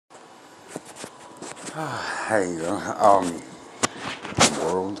There you go.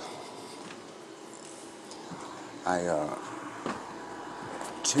 World. I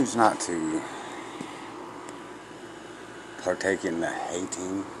choose not to partake in the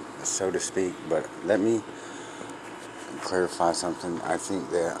hating, so to speak, but let me clarify something. I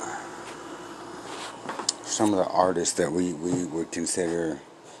think that some of the artists that we would consider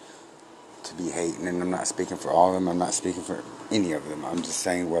to be hating, and I'm not speaking for all of them, I'm not speaking for any of them, I'm just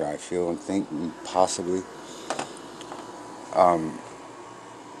saying what I feel and think, possibly.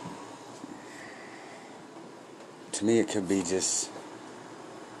 To me, it could be just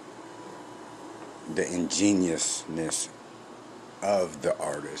the ingeniousness of the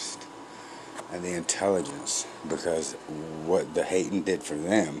artist and the intelligence, because what the hating did for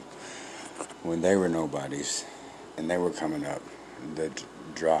them when they were nobodies and they were coming up, the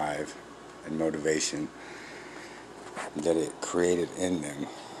drive and motivation that it created in them.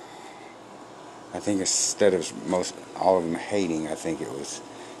 I think instead of all of them hating, I think it was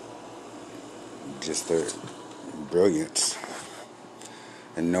just their brilliance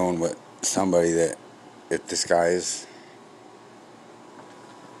and knowing what somebody that, if this guy is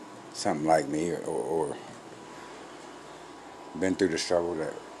something like me, or been through the struggle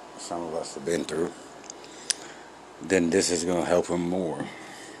that some of us have been through, then this is going to help him more.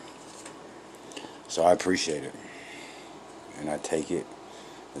 So I appreciate it, and I take it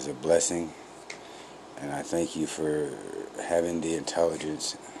as a blessing, and I thank you for having the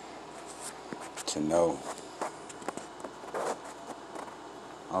intelligence to know.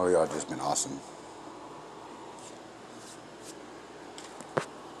 Oh, y'all just been awesome.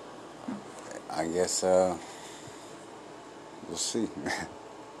 I guess we'll see.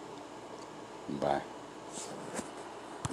 Bye.